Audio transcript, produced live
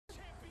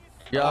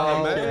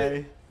Yo.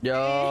 Okay.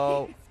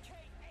 Yo.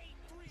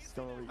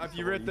 Have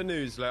you read the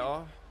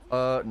newsletter?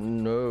 No.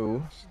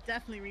 You should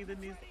definitely read the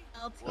news.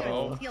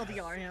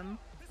 TLDR him.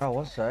 Oh,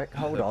 one sec.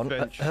 Hold on.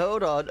 Bench.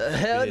 Hold on.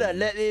 Hold on.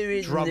 Let me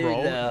read Drum the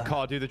roll. newsletter.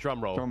 Can't do the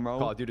drum roll. Drum roll.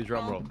 Can't do the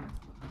drum roll.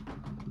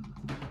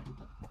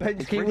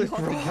 Bench key was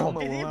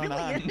robbed. It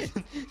really is.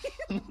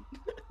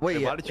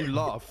 Wait. Why did you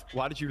laugh?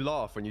 Why did you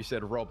laugh when you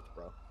said robbed,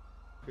 bro?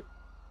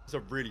 It's a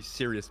really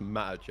serious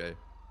matter, Jay.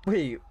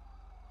 Wait.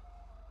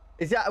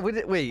 Is that?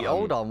 Wait.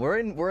 Hold on. We're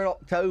in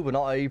October,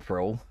 not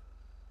April.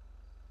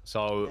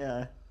 So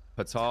Yeah.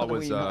 Patar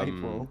was Halloween, not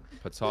April.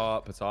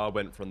 Patar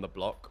went from the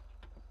block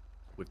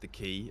with the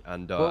key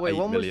and Wait. 8 When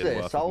was million this?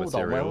 worth of Hold on.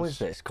 materials. When was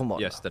this? Come on.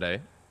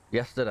 Yesterday.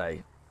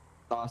 Yesterday.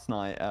 Last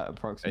night at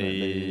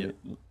approximately.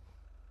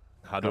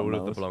 Had all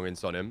of the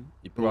belongings on him.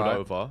 He pulled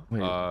over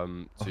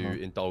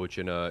to indulge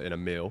in a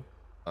meal.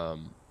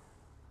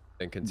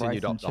 Then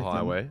continued up the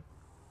highway.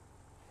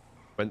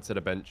 Went to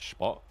the bench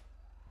spot.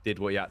 Did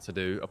what he had to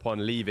do.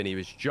 Upon leaving, he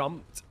was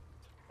jumped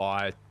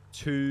by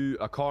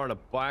a car and a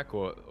bike,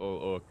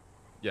 or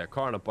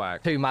car and a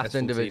bike. Two masked S14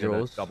 and a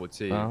individuals. Double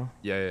T. Oh.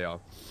 Yeah.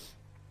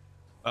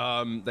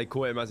 They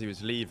caught him as he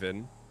was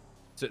leaving.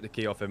 Took the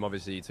key off him.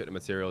 Obviously, he took the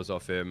materials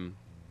off him.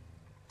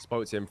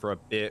 Spoke to him for a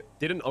bit.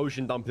 Didn't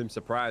ocean dump him,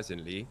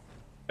 surprisingly.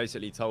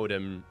 Basically told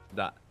him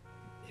that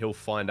he'll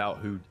find out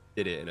who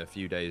did it in a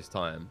few days'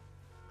 time.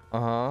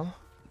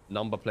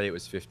 Number plate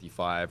was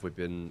 55. We've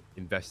been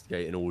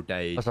investigating all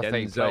day. That's a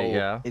fake plate,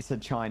 yeah. It's a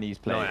Chinese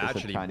plate. No, it It's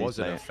actually a Chinese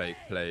wasn't plate. a fake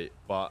plate,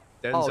 but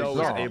Denzel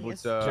was able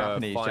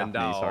to find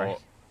out. Sorry.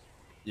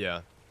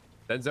 Yeah,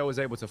 Denzel was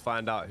able to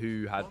find out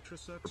who had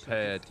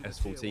repaired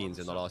S14s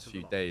in the last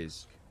few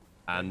days,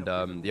 and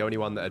the only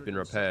one that had been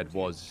repaired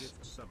was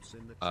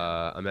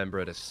a member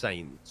of the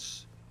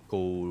Saints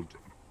called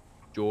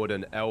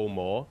Jordan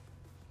Elmore.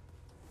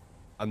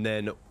 And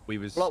then we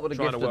was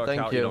trying to work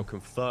out,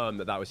 confirm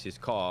that was his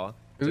car.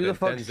 Who the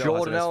fuck's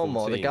Jordan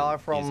Elmore? The guy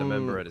from... He's a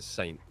member of the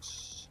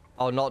Saints.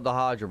 Oh, not the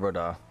Hydra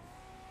brother.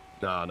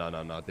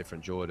 No,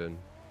 different Jordan.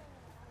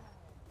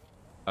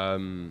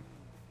 And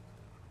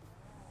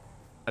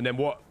then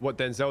what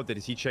Denzel did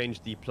is he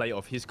changed the plate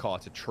of his car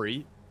to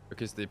tree,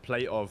 because the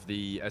plate of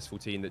the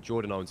S14 that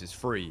Jordan owns is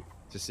free,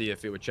 to see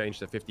if it would change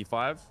to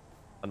 55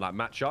 and like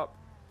match up.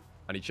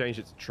 And he changed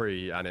it to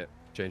tree and it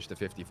changed to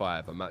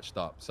 55 and matched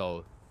up.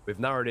 So we've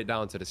narrowed it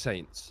down to the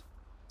Saints.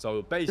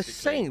 So basically, the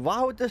Saints.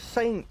 Why would the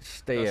Saints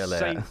steal the it?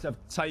 Saints have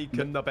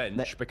taken the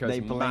bench because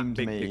they Matt blamed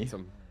Big me. picked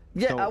them.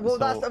 Yeah, well,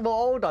 hold on.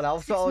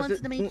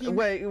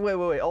 Wait.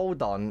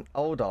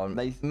 Hold on.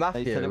 They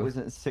Matthew. said it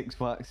wasn't 6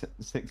 months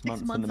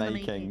in the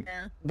making.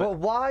 Yeah. But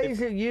why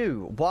is it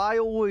you? Why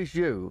always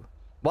you?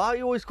 Why are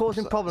you always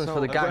causing problems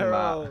for the gang,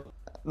 Matt?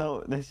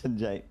 No, listen,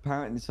 Jay.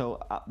 Apparently,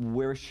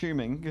 we're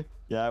assuming,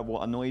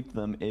 what annoyed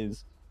them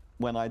is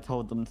when I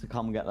told them to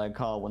come get their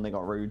car when they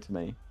got rude to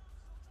me.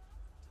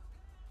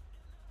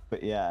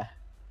 But yeah,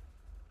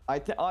 I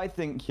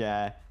think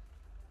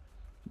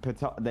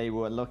they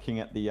were looking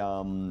at the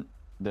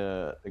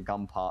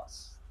gun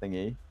parts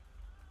thingy.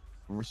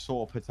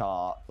 Saw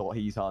Patar, thought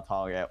he's our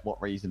target.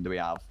 What reason do we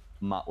have?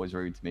 Matt was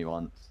rude to me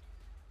once.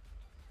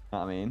 You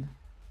know what I mean?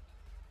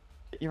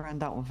 Get your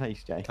hand out on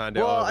face, Jay.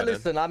 Well,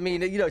 listen, I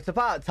mean, it's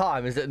about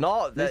time, is it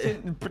not?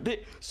 Listen,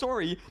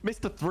 sorry,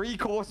 Mr.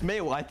 3-course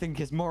meal, I think,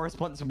 is more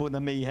responsible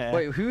than me here.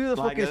 Wait, who the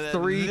fuck is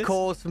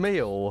 3-course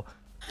meal?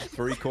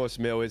 3-course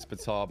meal is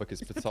Patar, because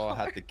Patar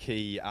had the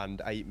key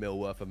and 8 mil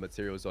worth of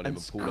materials on him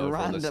and pulled over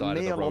on the side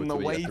of the road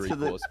to eat a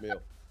 3-course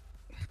meal.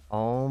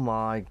 Oh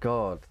my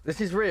god. This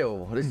is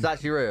real. This is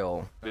actually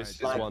real. This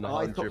is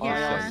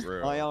 100%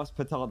 real. I asked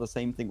Patar the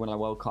same thing when I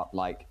woke up,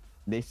 like,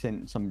 this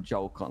isn't some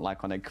joke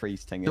on a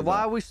crease thing. So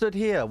why are we stood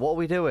here? What are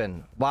we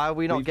doing? Why are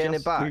we not getting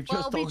it back? We've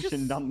just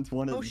ocean dumped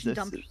one of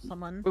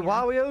someone. Wait, why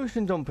are we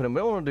ocean dumping them?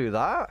 We don't want to do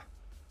that.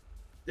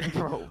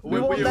 Bro, we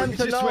want them to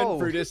just know. went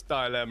through this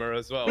dilemma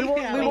as well. We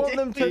want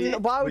them to.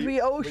 Why would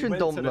we ocean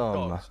dump them?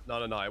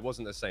 No, it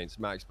wasn't the Saints.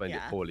 Matt explained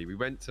it poorly. We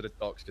went to the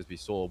docks because we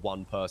saw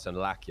one person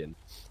lacking,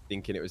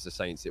 thinking it was the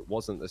Saints. It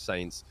wasn't the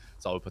Saints.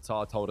 So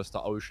Patar told us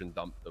to ocean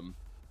dump them,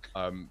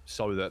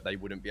 so that they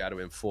wouldn't be able to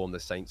inform the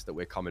Saints that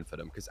we're coming for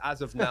them. Because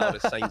as of now,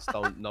 the Saints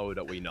don't know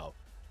that we know.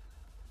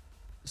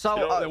 So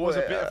there was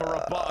a bit of a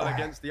rebuttal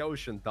against the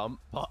ocean dump,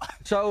 but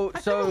so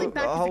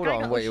hold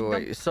on,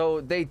 wait. So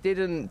they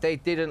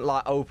didn't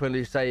like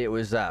openly say it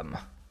was them.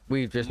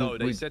 They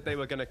said they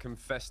were going to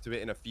confess to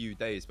it in a few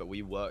days, but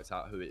we worked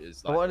out who it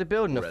is. Like, what are they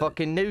building? A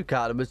fucking nuke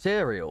out of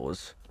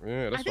materials?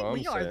 Yeah, that's what I'm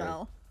saying. I think we are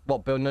though.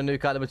 What, building a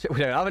nuke out of materials?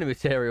 We don't have any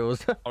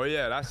materials. Oh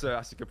yeah, that's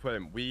a good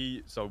point.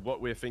 So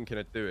what we're thinking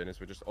of doing is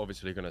we're just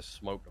obviously going to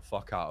smoke the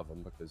fuck out of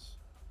them, because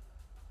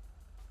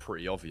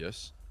pretty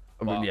obvious.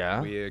 But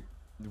yeah.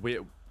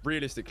 We're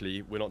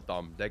realistically, we're not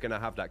dumb. They're gonna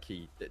have that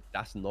key.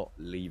 That's not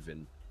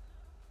leaving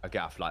a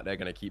gaff. Like, they're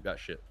gonna keep that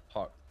shit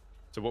tucked.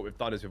 So what we've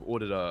done is we've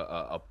ordered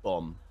a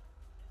bomb,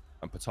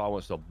 and Patar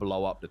wants to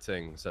blow up the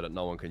thing so that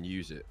no one can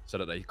use it, so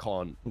that they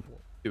can't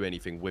do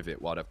anything with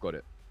it while they've got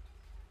it.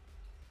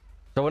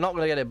 So we're not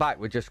gonna get it back.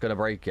 We're just gonna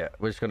break it.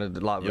 We're just gonna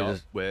like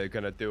we're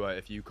gonna do it.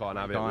 If you can't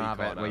have it,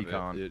 we can't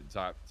have it.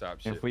 Type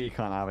shit. If we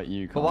can't have it,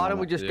 you can't. But why don't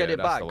we just get it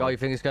back? Oh, you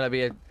think it's gonna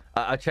be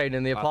a chain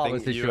in the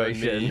apartment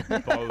situation? You and me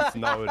both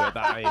know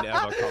that ain't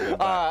ever coming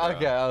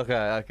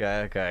back.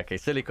 Okay.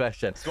 Silly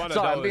question. Sorry,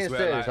 I'm being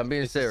serious. Like, I'm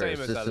being serious.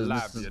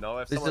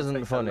 This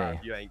isn't funny.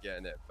 Lab, you ain't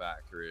getting it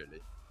back,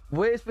 really.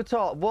 Where's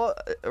Batar?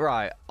 What?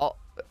 Right.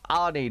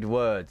 I need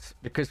words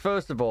because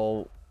first of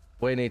all,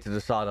 we need to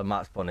decide on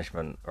Matt's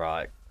punishment.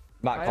 Right.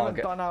 Matt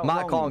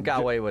can't get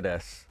away with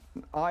this.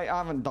 I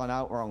haven't done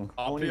out wrong.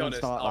 I'll be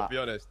honest.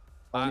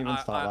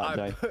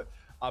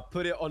 I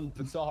put it on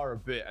Batar a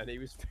bit, and he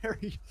was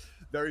very,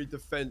 very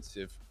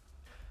defensive.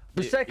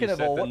 But second of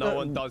all, no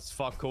one does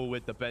fuck all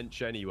with the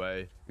bench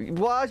anyway.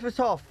 Why is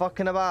Batar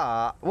fucking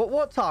about?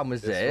 What time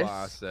was this?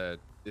 That's what I said.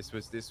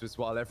 This was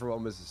while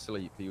everyone was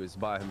asleep. He was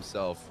by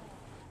himself.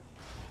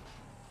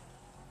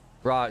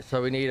 Right,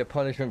 so we need a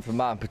punishment for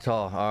Matt and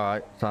Batar. All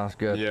right, sounds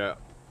good. Yeah.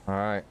 All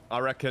right. I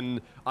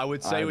reckon I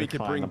would say we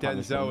could bring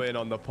Denzel in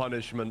on the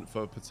punishment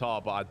for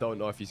Batar, but I don't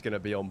know if he's going to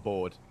be on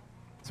board.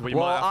 So we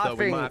might have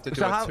to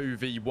do a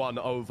 2v1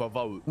 over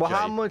vote. Well,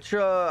 how much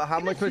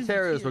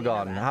materials were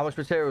gone? How much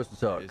materials we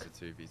took? It is a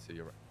 2v2.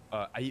 You're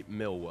right. 8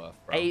 mil worth.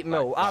 Bro. 8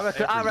 mil.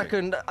 I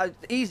reckon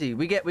easy.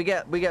 We get Matt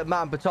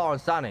and Batar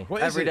and Sani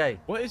every day.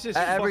 What is this?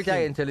 Every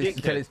day until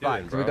it's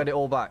back. So we got it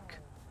all back.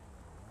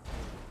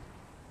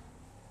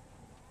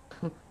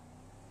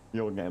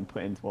 You're getting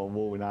put into a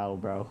wall now,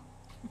 bro.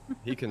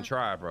 He can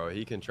try, bro.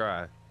 He can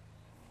try.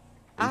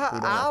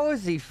 How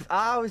has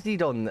he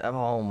done?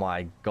 Oh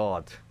my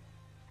god.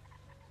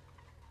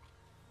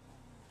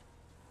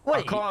 Wait.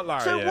 I can't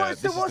lie.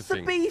 So what's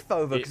the beef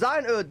over? Because I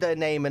ain't heard their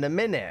name in a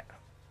minute.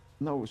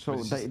 No, so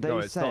they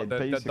said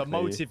basically the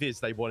motive is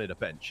they wanted a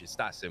bench. It's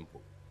that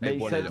simple. They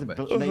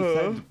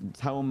said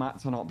tell Matt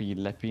to not be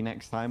lippy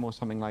next time or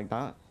something like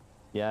that.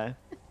 Yeah.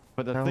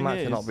 But the thing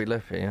is, to not be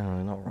lippy.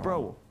 Yeah, not wrong.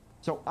 Bro,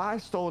 so I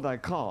stole their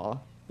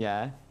car.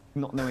 Yeah.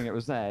 Not knowing it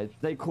was theirs.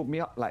 They called me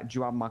up like, do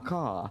you have my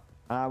car?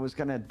 And I was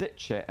gonna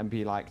ditch it and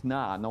be like,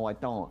 nah, no, I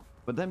don't.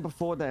 But then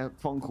before their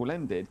phone call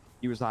ended,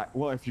 he was like,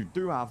 well, if you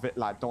do have it,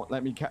 like, don't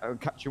let me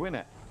catch you in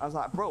it. I was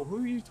like, bro,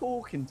 who are you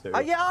talking to? Oh,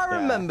 yeah, I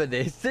remember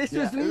this. This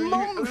was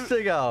months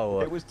ago.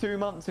 It was 2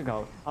 months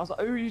ago. I was like,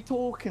 who are you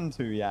talking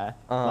to, yeah?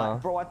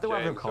 Like, bro, I do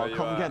have a car.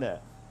 Come get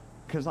it.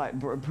 Because,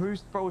 like,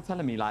 who's bro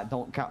telling me, like,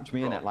 don't catch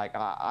me in it? Like,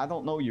 I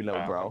don't know you,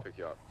 little bro. Pick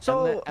you up.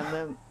 So...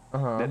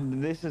 Then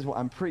this is what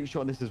I'm pretty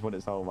sure this is what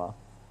it's over.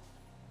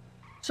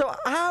 So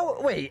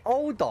wait,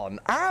 hold on.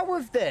 How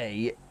have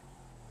they?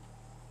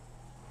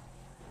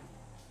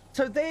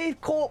 So they've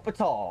caught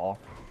Batar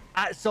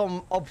at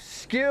some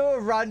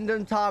obscure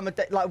random time of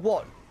day. Like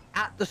what?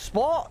 At the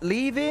spot,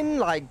 leaving,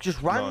 like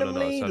just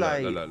randomly, no.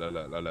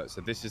 So Look.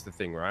 So this is the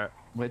thing, right?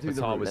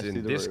 Batar was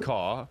in this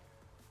car,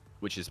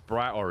 which is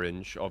bright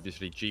orange,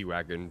 obviously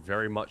G-Wagon,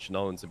 very much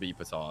known to be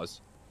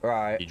Batar's.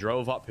 Right. He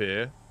drove up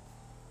here.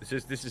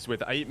 This is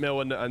with 8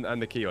 mil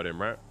and the key on him,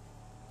 right?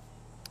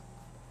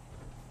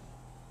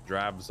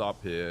 Drives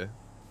up here.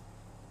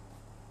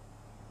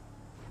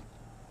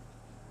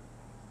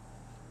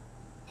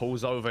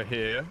 Pulls over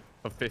here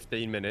for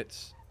 15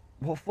 minutes.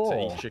 What for?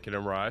 To eat chicken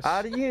and rice.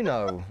 How do you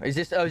know? Is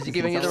this? Oh, is he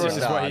giving you the rundown?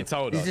 This is what he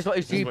told us. Is this what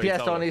his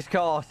GPS on his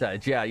car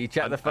said? Yeah, you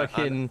check the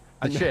fucking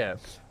chip.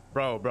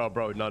 Bro.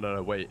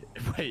 No. Wait.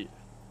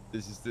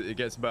 It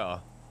gets better.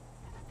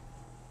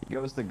 He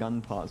goes to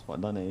gun parts, but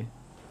doesn't he?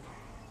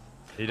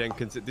 He then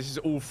consider this is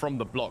all from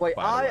the block. Wait,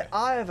 by the way.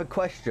 I have a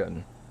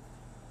question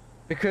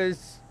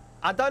because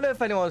I don't know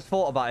if anyone's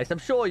thought about this. I'm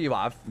sure you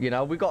have. You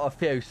know, we got a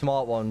few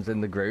smart ones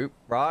in the group,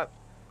 right?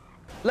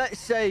 Let's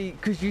say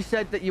because you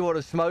said that you want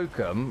to smoke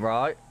them,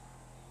 right?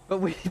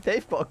 But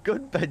they've got a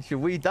good bench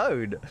and we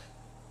don't.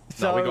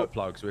 So no, we got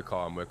plugs. We're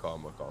calm.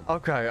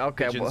 Okay.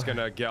 Pigeon's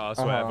gonna get us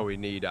whatever we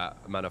need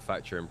at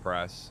manufacturing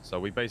price. So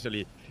we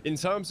basically, in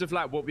terms of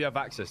like what we have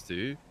access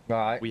to,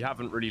 right? We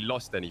haven't really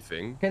lost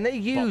anything. Can they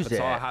use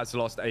it? Batar has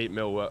lost 8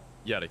 mil.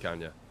 Yeah, they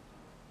can. Yeah.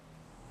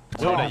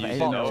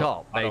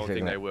 Top, I don't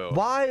think they will.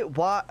 Why?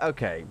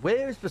 Okay,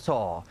 where is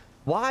Batar?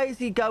 Why is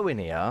he going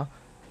here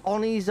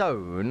on his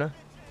own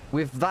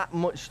with that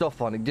much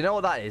stuff on it? Do you know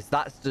what that is?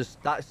 That's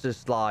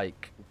just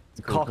like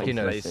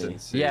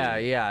cockiness.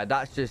 Yeah.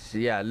 That's just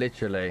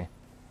literally.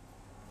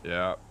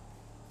 Yeah.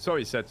 So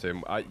he said to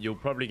him, "You'll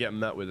probably get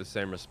met with the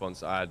same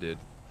response I did,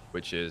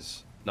 which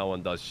is no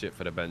one does shit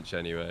for the bench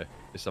anyway.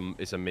 It's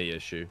a me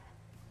issue."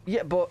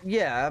 Yeah, but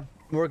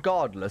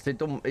regardless, it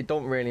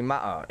don't really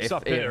matter. It's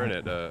up here,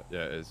 isn't it? Yeah,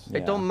 it is.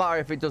 It don't matter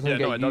if it doesn't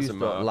get used.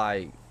 But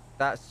like,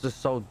 that's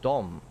just so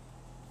dumb.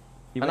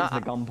 He went to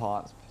the gun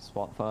parts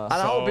spot first.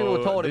 And all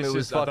people told him it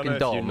was fucking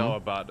dumb. You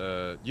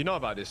know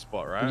about this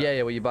spot, right?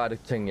 Yeah. Well, you buy the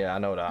thing. Yeah, I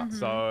know that. Mm-hmm.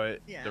 So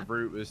the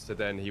route was to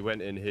then he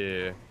went in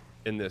here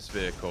in this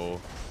vehicle,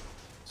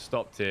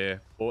 stopped here,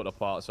 bought the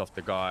parts off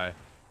the guy.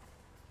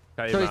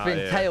 So he's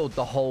been tailed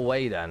the whole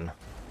way then.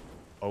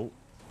 Oh,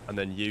 and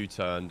then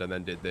U-turned and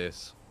then did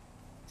this.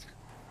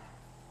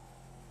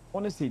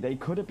 Honestly, they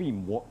could have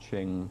been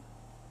watching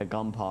a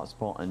gun part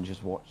spot and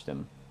just watched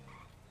him.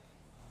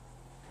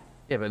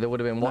 Yeah, but there would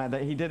have been what? No,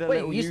 he did a Wait,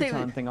 little you said,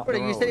 U-turn thing up the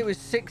road. you said it was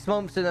 6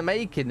 months in the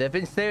making. They've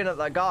been staring at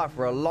that guy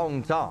for a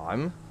long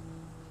time.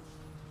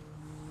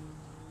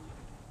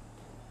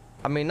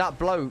 I mean, that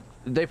bloke,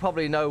 they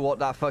probably know what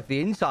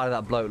the inside of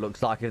that bloke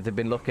looks like if they've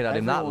been looking at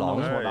him that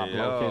long. Everyone knows what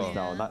that bloke is,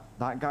 Yeah. though.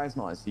 That guy's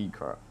not a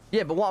secret.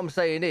 Yeah, but what I'm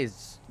saying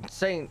is,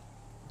 Saint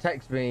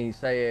text me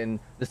saying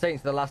the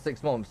Saints for the last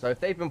 6 months. So if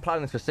they've been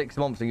planning this for 6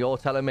 months and you're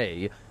telling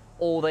me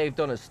all they've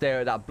done is stare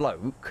at that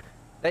bloke,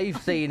 they've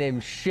seen him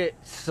shit,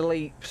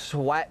 sleep,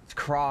 sweat,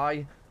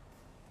 cry.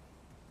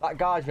 That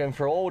guy's been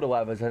through all the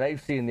weathers and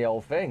they've seen the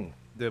whole thing.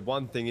 The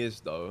one thing is,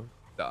 though,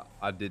 that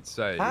I did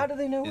say... How do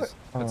they know is it?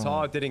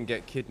 Qatar didn't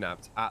get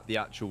kidnapped at the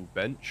actual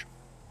bench.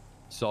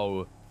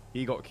 So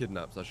he got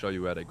kidnapped. I'll show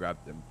you where they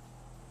grabbed him.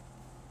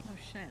 Oh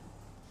shit.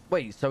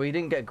 Wait, so he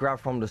didn't get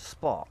grabbed from the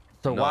spot?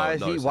 So No, why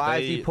is no, he? so Why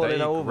is he they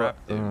pulling over?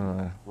 grabbed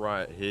him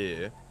right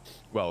here.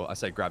 Well, I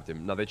say grabbed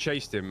him. No, they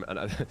chased him,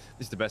 and this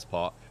is the best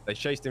part. They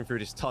chased him through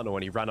this tunnel,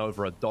 and he ran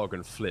over a dog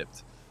and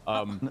flipped.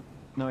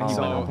 No, he went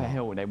up a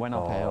hill. They went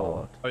up a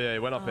hill. Oh yeah, he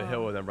went up a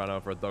hill and then ran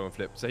over a dog and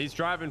flipped. So he's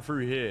driving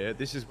through here.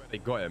 This is where they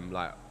got him,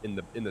 like in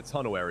the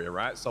tunnel area,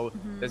 right? So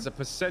there's a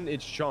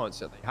percentage chance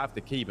that they have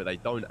the key, but they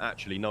don't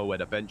actually know where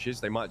the bench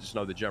is. They might just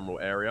know the general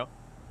area.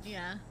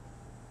 Yeah.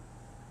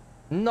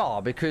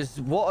 No, because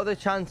what are the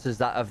chances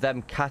that of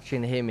them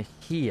catching him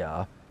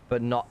here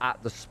but not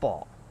at the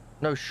spot?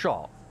 No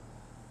shot.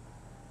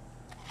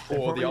 Or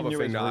the probably other knew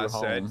thing his that I route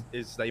said home.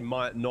 is they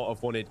might not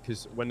have wanted,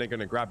 because when they're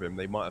going to grab him,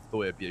 they might have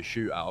thought it'd be a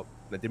shootout.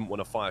 They didn't want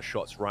to fire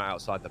shots right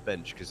outside the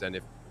bench, because then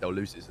if they'll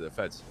lose it to the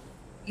feds.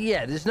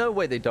 Yeah, there's no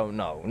way they don't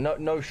know.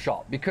 No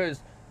shot.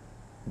 Because,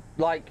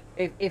 like,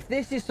 if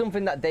this is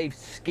something that they've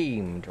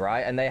schemed,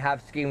 right, and they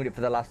have schemed it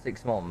for the last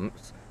 6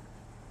 months,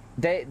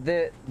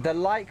 the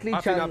likely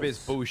I chance... think that is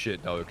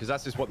bullshit, though, because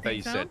that's just what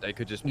they so? said. They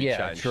could just be Yeah,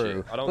 chatting true.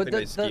 shit. I don't But think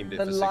they schemed it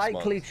for 6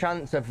 likely months.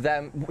 chance of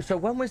them... So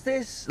when was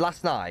this?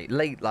 Last night?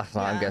 Late last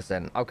night, I'm Yeah.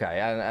 guessing. Okay,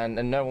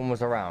 and no one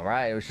was around,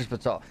 right? It was just for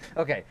talk.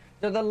 Okay,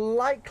 so the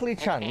likely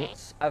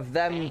chance of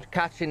them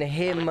catching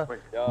him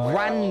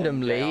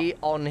randomly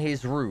on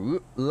his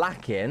route,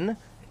 lacking,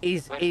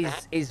 is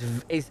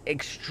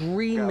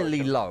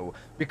extremely low.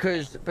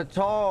 Because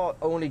Batar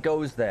only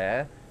goes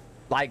there,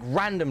 like,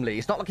 randomly.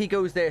 It's not like he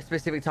goes there a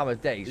specific time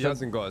of day. He So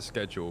hasn't got a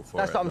schedule for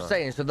that's it. what I'm no.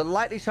 saying. So the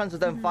likely chance of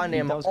them finding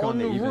He him does go on on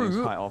the the evenings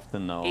route quite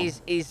often, though.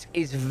 is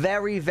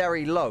very,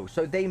 very low.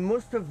 So they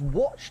must have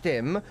watched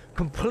him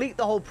complete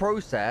the whole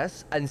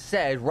process and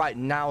said, right,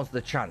 now's the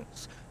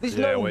chance. There's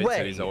Yeah, no wait till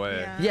way. he's away.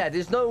 Yeah. Yeah,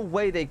 there's no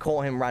way they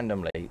caught him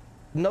randomly.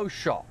 No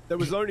shot. There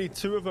was only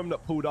 2 of them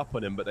that pulled up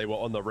on him, but they were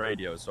on the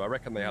radio, so I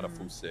reckon they had a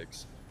full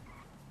 6.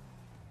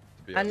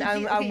 To be And honest.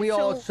 and, Okay, and we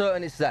are so-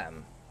 certain it's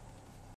them.